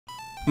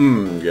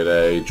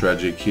G'day,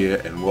 Tragic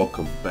here, and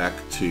welcome back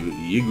to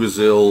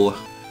Yggdrasil.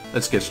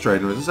 Let's get straight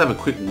into it. Let's have a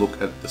quick look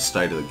at the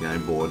state of the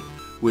game board.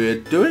 We're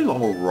doing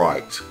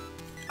alright.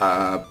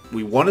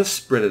 We want to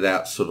spread it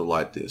out sort of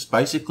like this.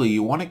 Basically,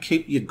 you want to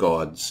keep your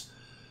gods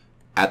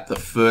at the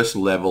first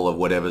level of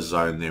whatever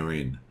zone they're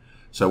in.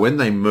 So when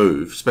they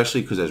move,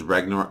 especially because there's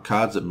Ragnarok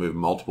cards that move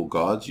multiple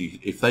gods,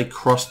 if they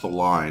cross the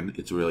line,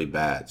 it's really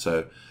bad.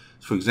 So,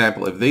 for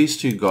example, if these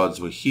two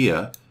gods were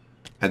here,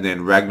 and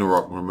then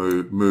Ragnarok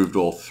moved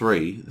all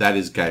three, that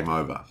is game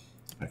over,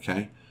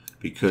 okay?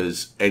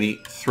 Because any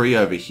 3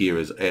 over here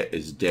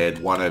is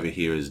dead, 1 over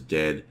here is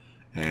dead,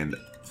 and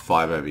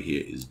 5 over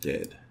here is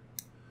dead.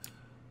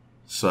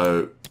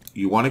 So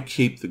you want to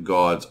keep the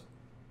gods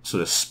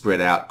sort of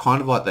spread out,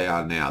 kind of like they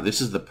are now. This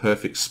is the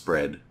perfect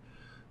spread.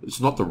 It's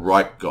not the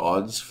right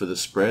gods for the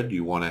spread.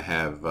 You want to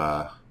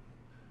have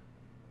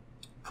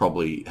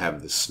probably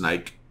have the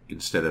snake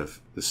instead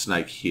of the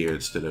snake here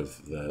instead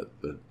of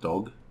the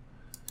dog.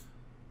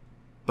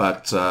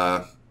 But,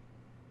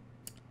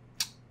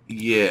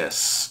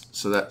 yes,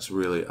 so that's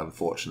really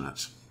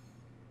unfortunate.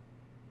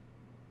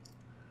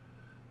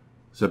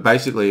 So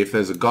basically, if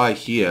there's a guy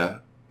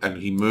here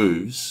and he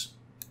moves,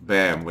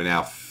 bam, we're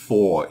now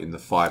 4 in the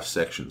 5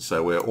 sections.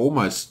 So we're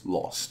almost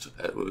lost.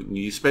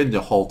 You spend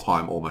the whole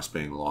time almost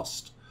being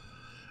lost.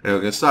 And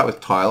we're going to start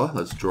with Tyler.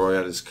 Let's draw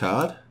out his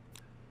card.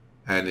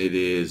 And it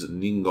is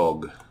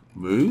Ningog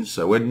moves.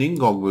 So when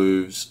Ningog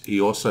moves,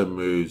 he also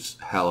moves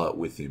Hela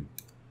with him,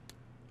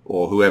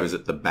 or whoever's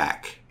at the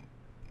back.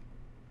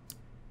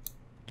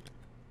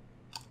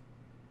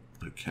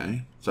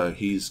 Okay, so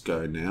he's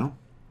go now.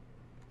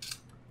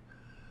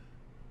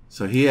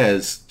 So he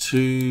has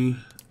 2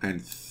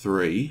 and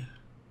 3.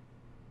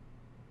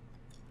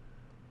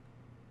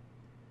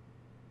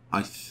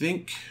 I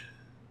think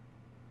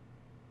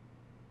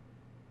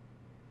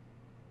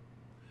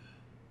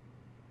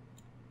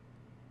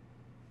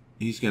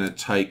he's going to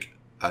take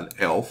an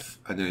elf,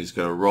 and then he's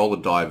going to roll the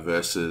die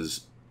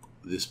versus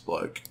this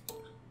bloke.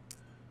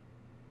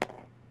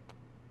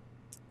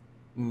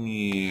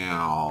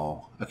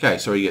 Meow. Okay,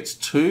 so he gets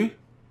 2.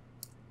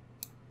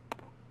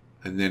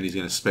 And then he's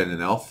going to spend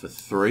an elf for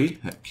 3.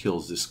 That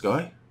kills this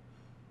guy.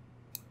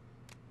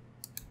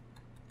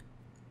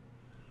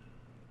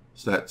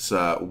 So that's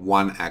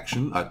 1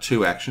 action,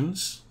 2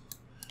 actions.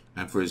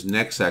 And for his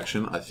next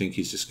action, I think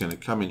he's just going to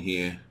come in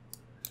here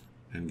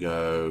and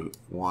go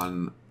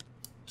 1,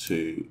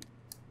 2,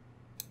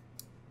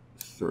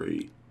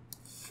 3,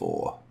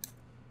 4,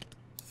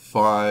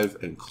 5,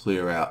 and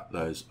clear out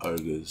those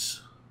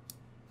ogres.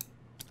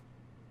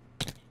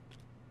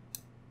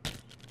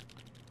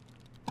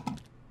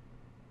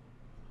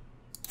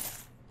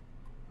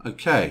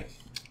 Okay,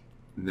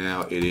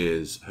 now it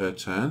is her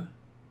turn.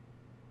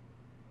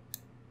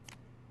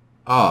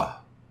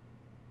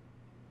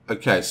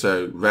 Okay,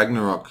 so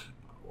Ragnarok,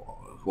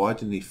 why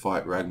didn't he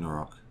fight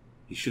Ragnarok?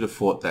 He should have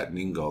fought that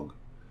Ningog.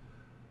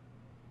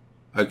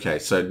 Okay,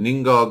 so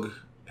Ningog,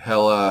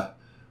 Hela,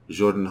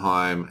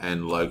 Jotunheim,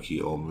 and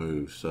Loki all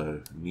move.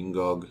 So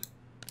Ningog,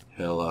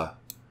 Hela,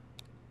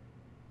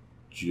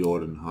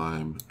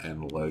 Jotunheim,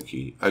 and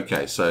Loki.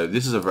 Okay, so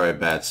this is a very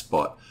bad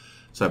spot.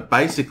 So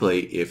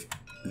basically, if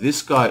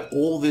this guy,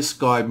 this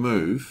guy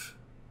move,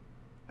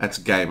 that's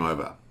game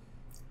over.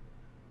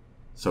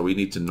 So we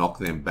need to knock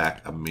them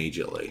back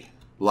immediately.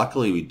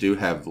 Luckily, we do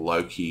have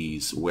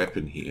Loki's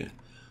weapon here.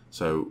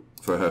 So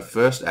for her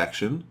first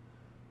action,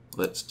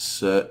 let's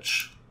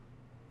search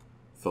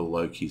for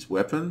Loki's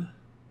weapon.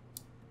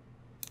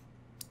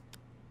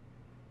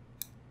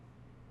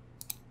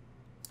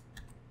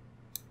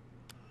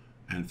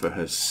 And for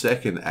her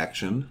second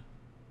action,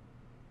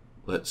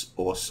 let's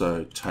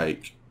also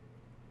take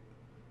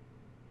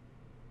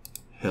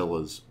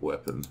Hela's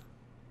weapon.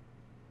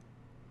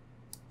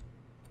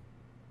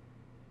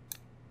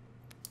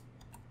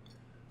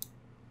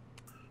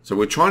 So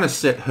we're trying to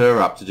set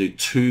her up to do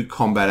 2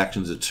 combat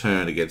actions a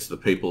turn against the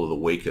people of the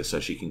weaker,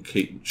 so she can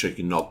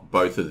knock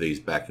both of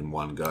these back in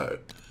one go.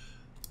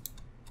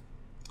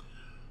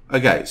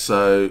 Okay,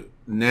 so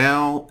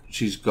now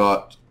she's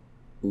got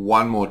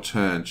 1 more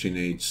turn. She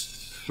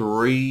needs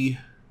 3.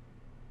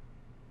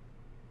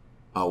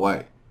 Oh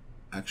wait,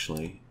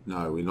 actually,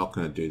 no, we're not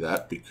going to do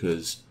that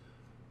because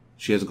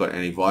she hasn't got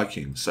any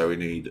Vikings, so we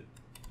need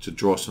to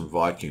draw some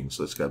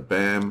Vikings. Let's go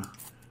bam,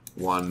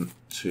 1,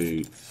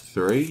 2,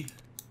 3.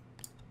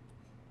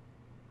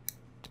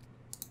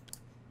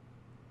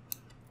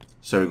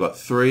 So we've got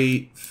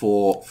 3,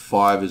 4,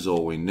 5 is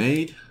all we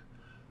need.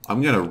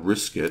 I'm going to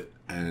risk it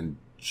and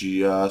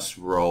just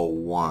roll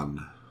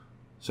 1.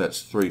 So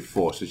that's 3,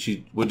 4. So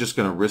we're just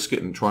going to risk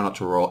it and try not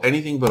to roll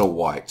anything but a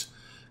white.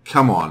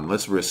 Come on,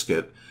 let's risk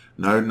it.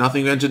 No,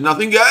 nothing entered,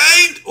 nothing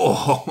gained.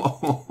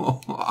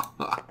 Oh.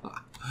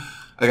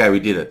 Okay,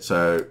 we did it.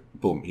 So,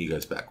 boom, he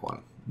goes back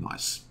 1.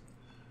 Nice.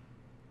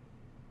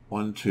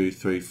 1, 2,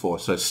 3, 4.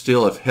 So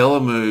still, if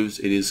Hela moves,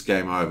 it is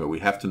game over. We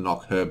have to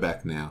knock her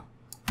back now.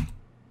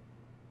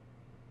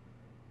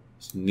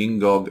 It's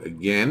Ningog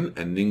again,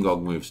 and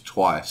Ningog moves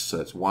twice. So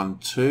it's 1,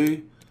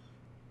 2,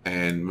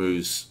 and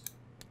moves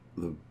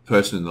the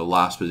person in the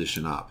last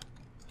position up.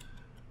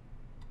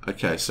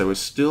 Okay, so we're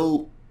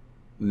still...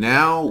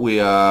 Now we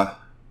are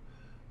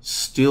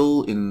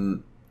still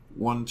in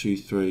 1, 2,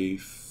 3,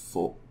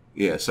 4...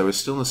 Yeah, so we're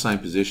still in the same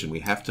position. We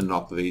have to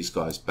knock these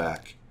guys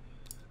back.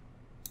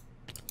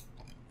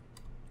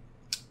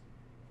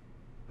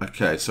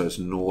 Okay, so it's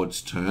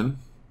Nord's turn.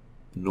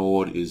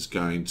 Nord is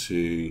going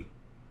to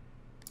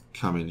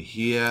come in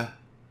here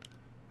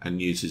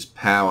and use his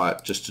power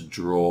just to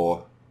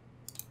draw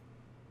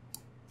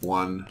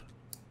 1,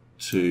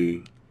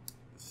 2,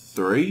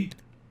 3.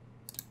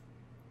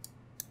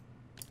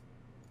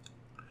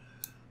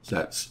 So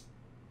that's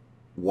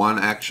one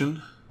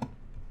action.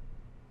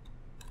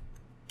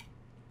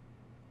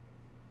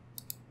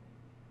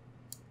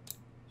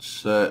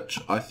 Search,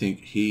 I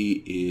think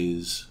he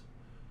is...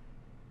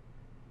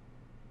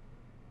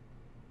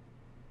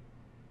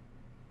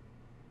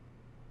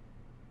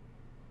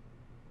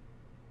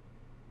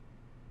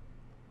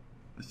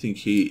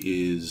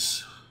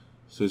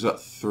 So he's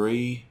got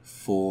 3,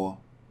 4.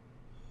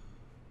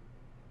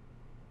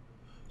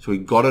 So we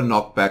got to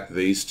knock back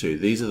these two.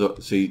 These are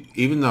the... See,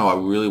 even though I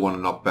really want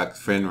to knock back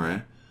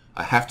Fenrir,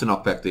 I have to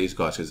knock back these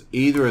guys, because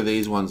either of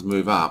these ones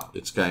move up,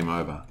 it's game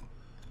over.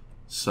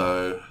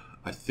 So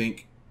I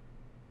think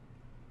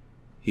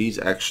he's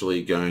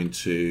actually going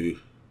to...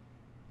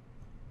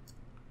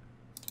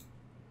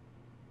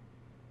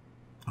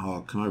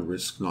 Oh, can I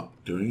risk not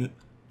doing it?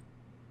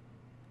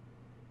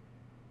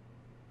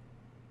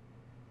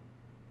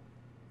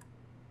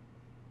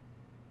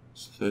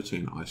 It's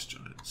 13 ice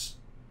giants.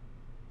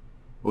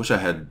 I wish I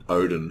had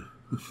Odin.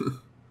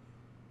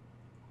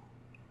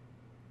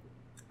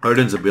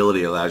 Odin's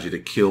ability allows you to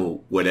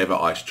kill whatever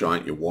ice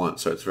giant you want,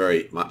 so it's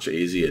very much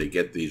easier to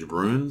get these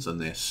runes, and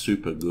they're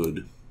super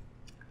good.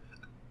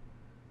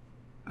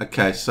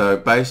 Okay, so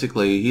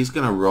basically he's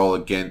going to roll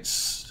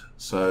against...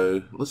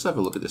 So let's have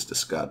a look at this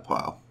discard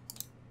pile.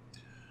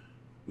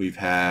 We've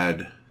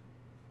had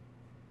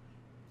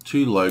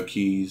 2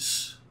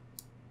 Lokis.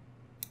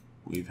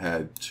 We've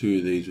had 2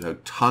 of these. We've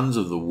had tons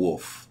of the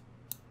wolf.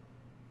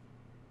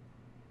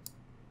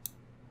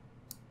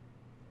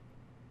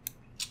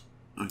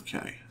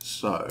 Okay,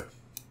 so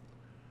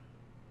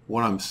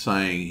what I'm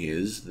saying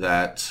is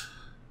that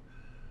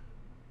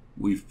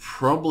we've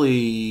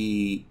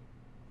probably...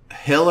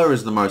 Hela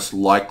is the most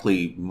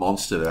likely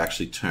monster to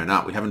actually turn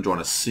up. We haven't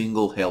drawn a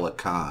single Hela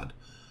card.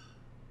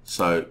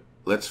 So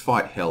let's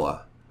fight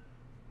Hela.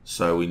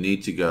 So we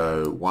need to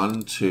go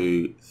 1,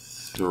 2,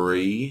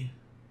 3.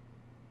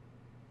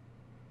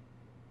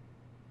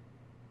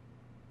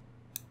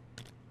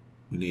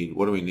 We need...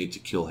 What do we need to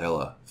kill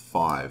Hela?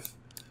 5.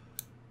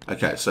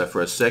 Okay, so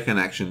for a second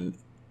action,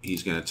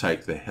 he's going to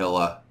take the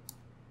Hela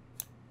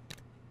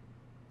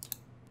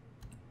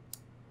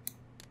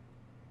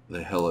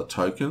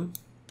token,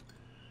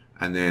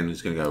 and then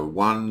he's going to go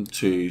 1,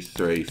 2,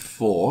 3,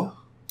 4,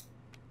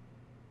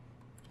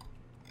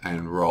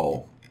 and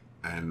roll.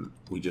 And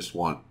we just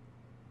want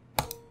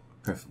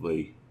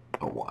preferably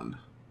a 1.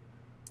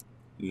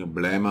 You can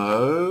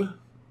blamo.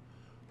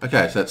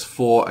 Okay, so that's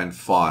 4 and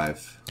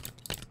 5,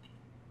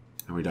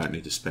 and we don't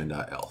need to spend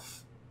our elf.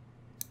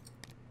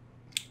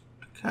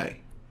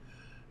 Okay,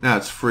 now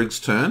it's Frigg's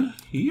turn.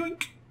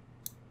 Yoink!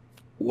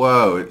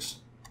 Whoa, it's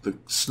the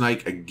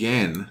snake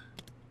again.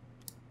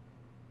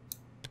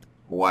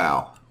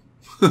 Wow.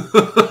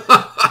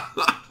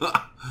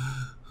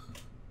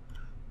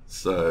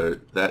 So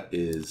that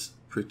is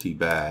pretty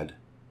bad.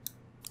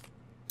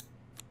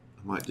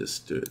 I might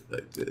just do it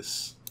like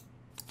this.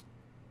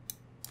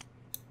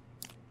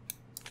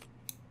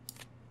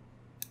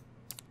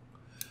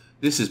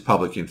 This is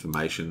public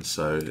information,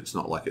 so it's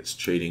not like it's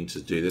cheating to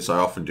do this. I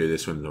often do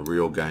this in the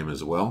real game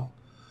as well,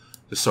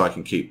 just so I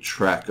can keep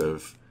track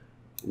of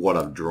what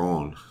I've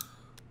drawn.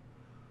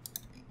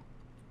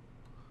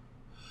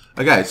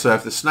 Okay, so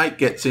if the snake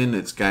gets in,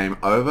 it's game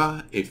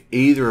over. If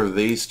either of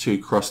these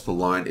two cross the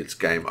line, it's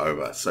game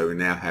over. So we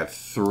now have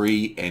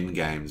 3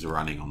 endgames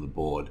running on the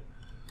board.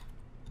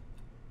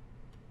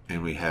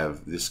 And we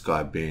have this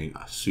guy being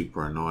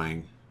super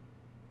annoying.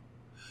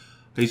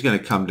 He's going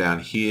to come down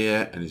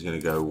here and he's going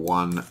to go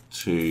 1,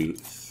 2,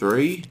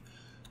 3.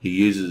 He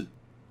uses...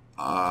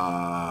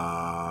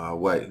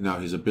 wait, no,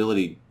 his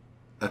ability...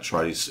 That's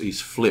right,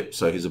 he's flipped,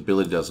 so his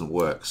ability doesn't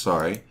work.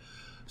 Sorry.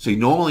 See,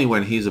 normally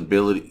when his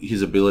ability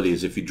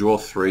is if you draw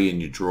 3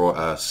 and you draw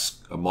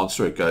a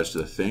monster, it goes to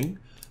the thing.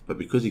 But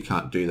because he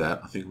can't do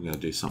that, I think I'm going to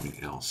do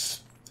something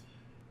else.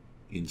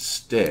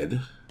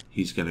 Instead,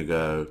 he's going to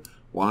go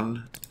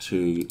 1,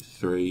 2,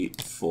 3,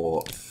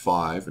 4,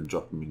 5 and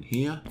drop him in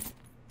here.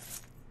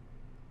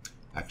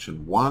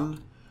 Action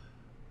 1.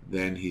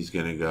 Then he's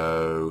going to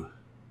go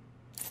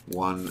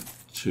 1,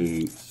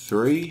 2,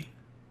 3.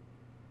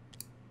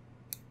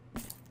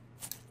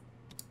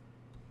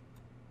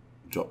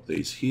 Drop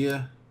these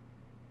here.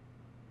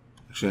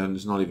 Actually, I'm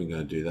just not even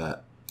going to do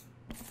that.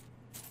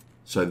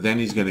 So then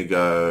he's going to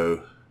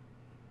go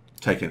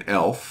take an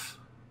elf.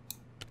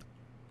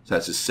 So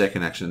that's his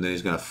second action. And then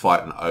he's going to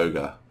fight an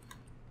ogre.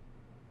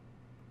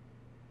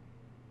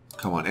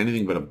 Come on,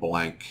 anything but a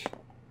blank.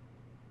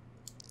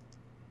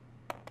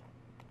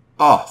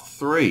 Oh,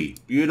 3.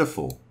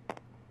 Beautiful.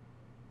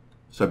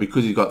 So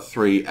because he's got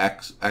 3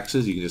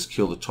 axes, you can just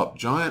kill the top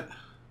giant.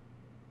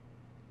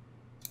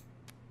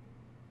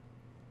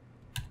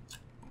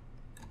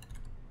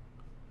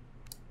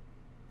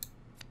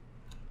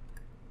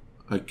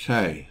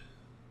 Okay.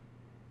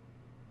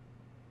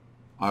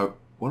 What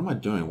am I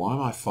doing? Why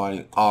am I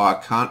fighting? Oh, I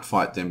can't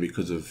fight them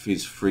because of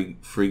his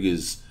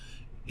friggers.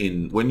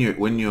 When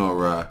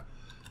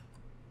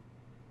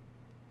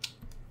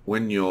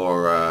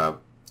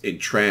you're in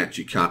trance,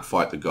 you can't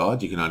fight the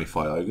gods. You can only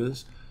fight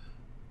ogres.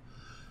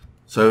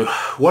 So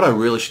what I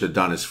really should have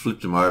done is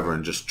flipped him over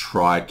and just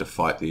tried to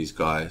fight these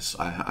guys.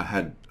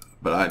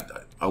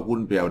 But I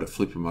wouldn't be able to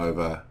flip him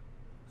over.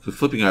 Because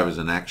flipping over is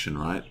an action,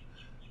 right?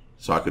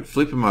 So I could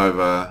flip him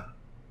over,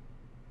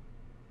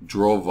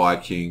 draw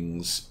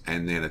Vikings,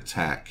 and then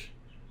attack.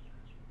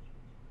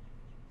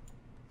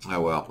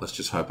 Oh well, let's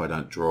just hope I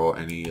don't draw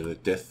any of the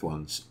death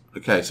ones.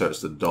 Okay, so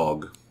it's the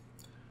dog.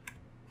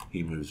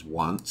 He moves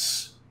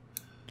once.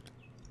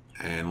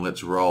 And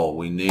let's roll.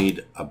 We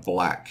need a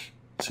black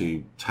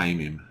to tame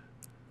him.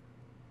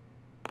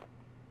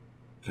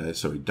 Okay,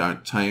 so we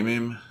don't tame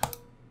him.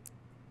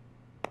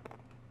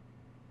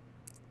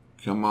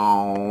 Come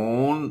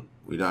on.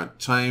 We don't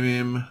tame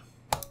him.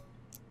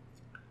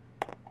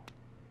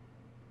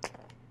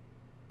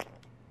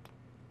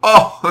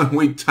 Oh,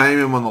 we tame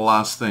him on the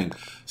last thing.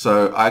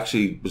 So I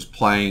actually was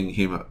playing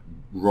him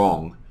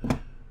wrong.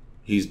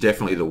 He's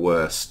definitely the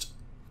worst.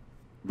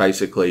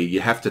 Basically,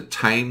 you have to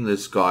tame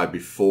this guy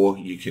before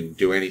you can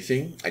do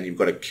anything, and you've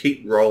got to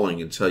keep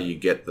rolling until you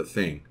get the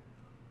thing.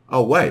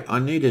 Oh wait, I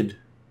needed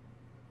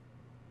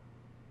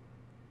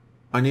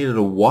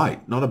a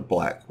white, not a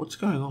black. What's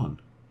going on?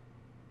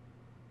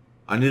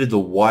 I needed the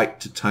white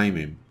to tame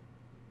him.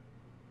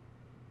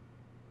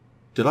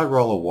 Did I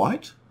roll a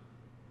white?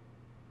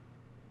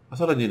 I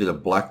thought I needed a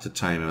black to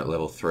tame him at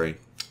level 3.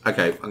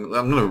 Okay, I'm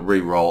going to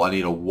re-roll. I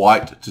need a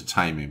white to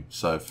tame him.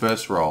 So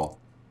first roll.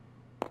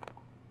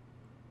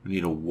 I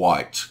need a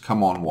white.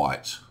 Come on,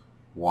 white.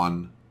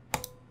 1.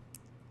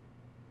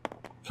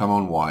 Come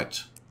on,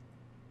 white.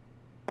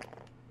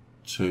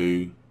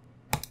 2.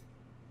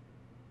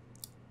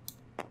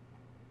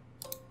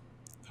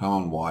 Come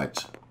on,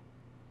 white.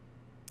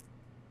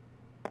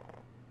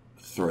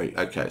 3.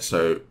 Okay,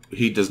 so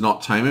he does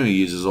not tame him. He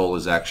uses all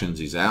his actions.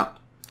 He's out.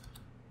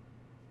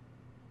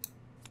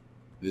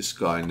 This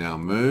guy now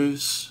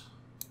moves.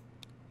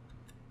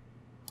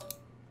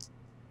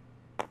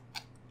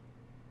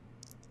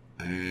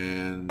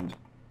 And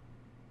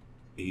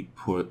he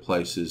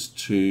places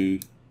 2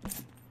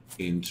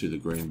 into the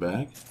green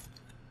bag.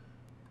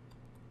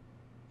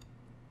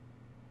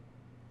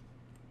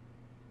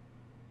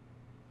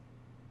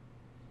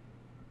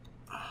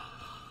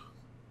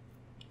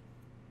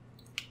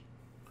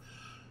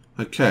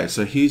 Okay,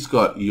 so he's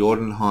got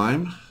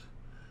Jordanheim.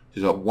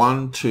 He's got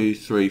 1, 2,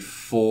 3,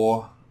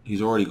 4. He's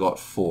already got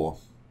 4.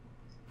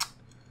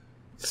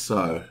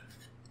 So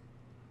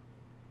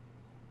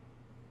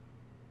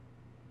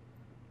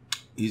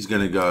he's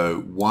going to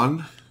go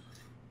 1,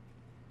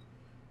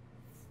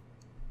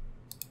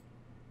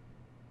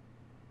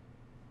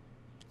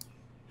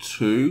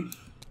 2,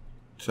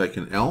 take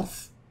an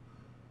elf.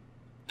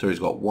 So he's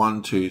got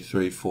 1, 2,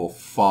 3, 4,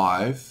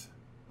 5.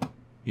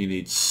 He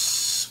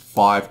needs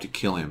 5 to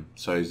kill him.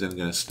 So he's then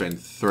going to spend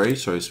 3.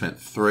 So he spent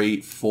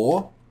 3,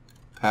 4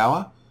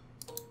 power.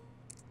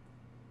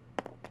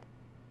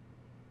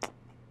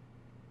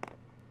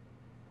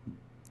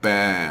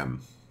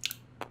 Bam.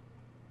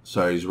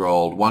 So he's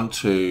rolled 1,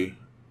 2,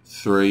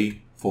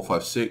 3, 4,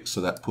 5, 6. So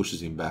that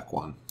pushes him back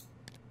 1.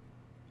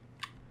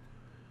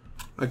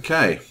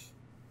 Okay.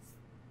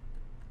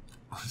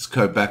 Let's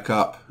go back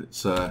up.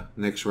 It's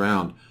next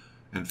round.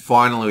 And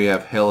finally we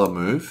have Hela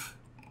move.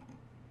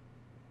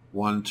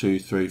 1, 2,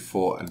 3,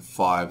 4, and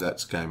 5.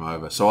 That's game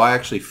over. So I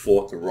actually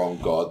fought the wrong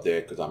god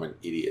there because I'm an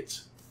idiot.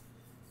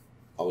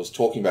 I was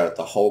talking about it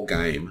the whole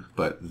game,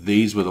 but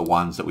these were the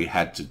ones that we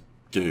had to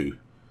do.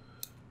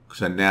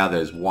 So now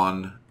there's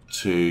 1,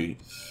 2,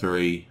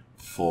 3,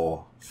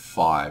 4,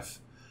 5.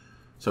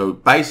 So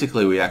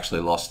basically we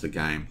actually lost the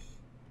game.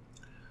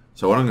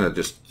 So what I'm going to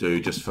just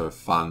do, just for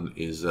fun,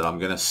 is that I'm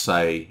going to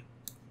say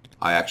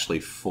I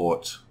actually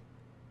fought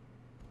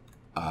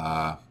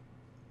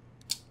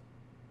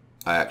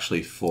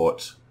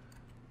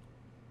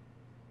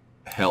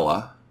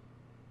Hela,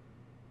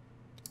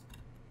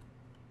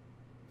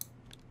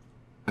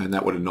 and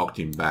that would have knocked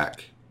him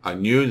back. I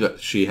knew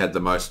that she had the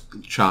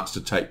most chance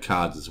to take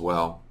cards as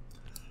well.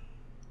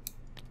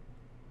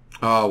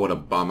 Oh, what a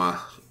bummer.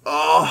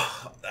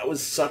 Oh, that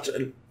was such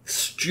a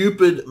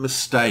stupid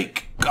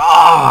mistake.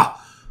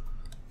 Ah!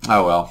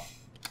 Oh well.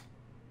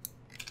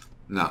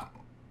 No.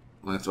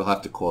 We'll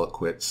have to call it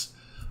quits.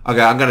 Okay,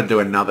 I'm going to do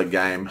another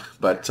game.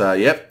 But,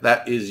 yep,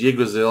 that is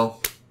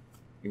Yggdrasil.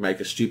 You make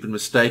a stupid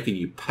mistake and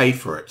you pay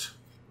for it.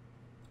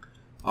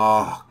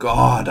 Oh,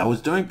 God. I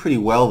was doing pretty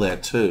well there,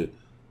 too.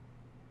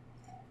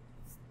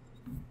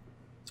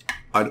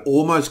 I'd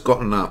almost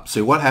gotten up.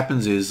 See, what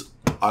happens is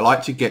I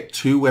like to get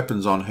 2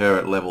 weapons on her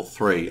at level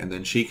 3, and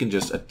then she can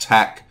just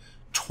attack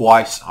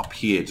twice up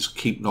here. Just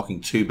keep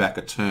knocking 2 back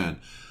a turn.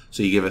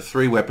 So you give her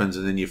 3 weapons,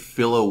 and then you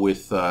fill her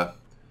with,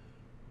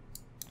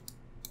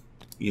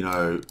 you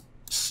know,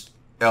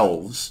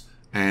 elves.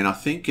 And I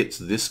think it's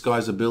this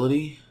guy's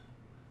ability.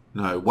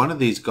 No, one of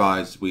these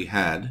guys we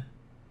had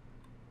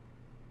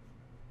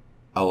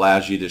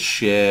allows you to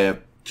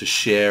share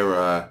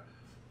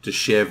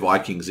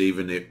Vikings,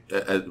 even if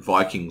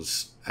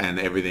Vikings and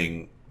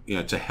everything, you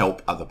know, to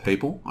help other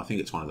people. I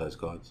think it's one of those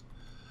guys.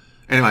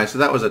 Anyway, so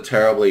that was a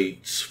terribly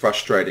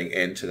frustrating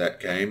end to that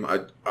game.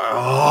 I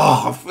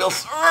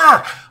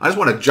just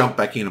want to jump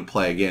back in and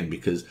play again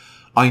because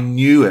I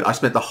knew it. I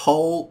spent the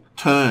whole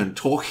turn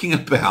talking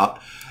about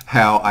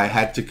how I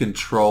had to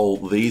control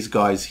these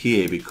guys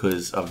here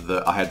because of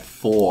I had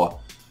 4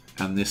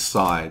 on this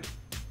side.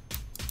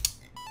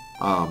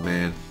 Oh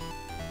man.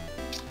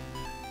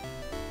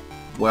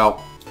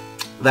 Well,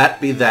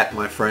 that be that,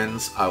 my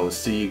friends. I will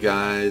see you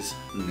guys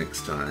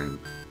next time.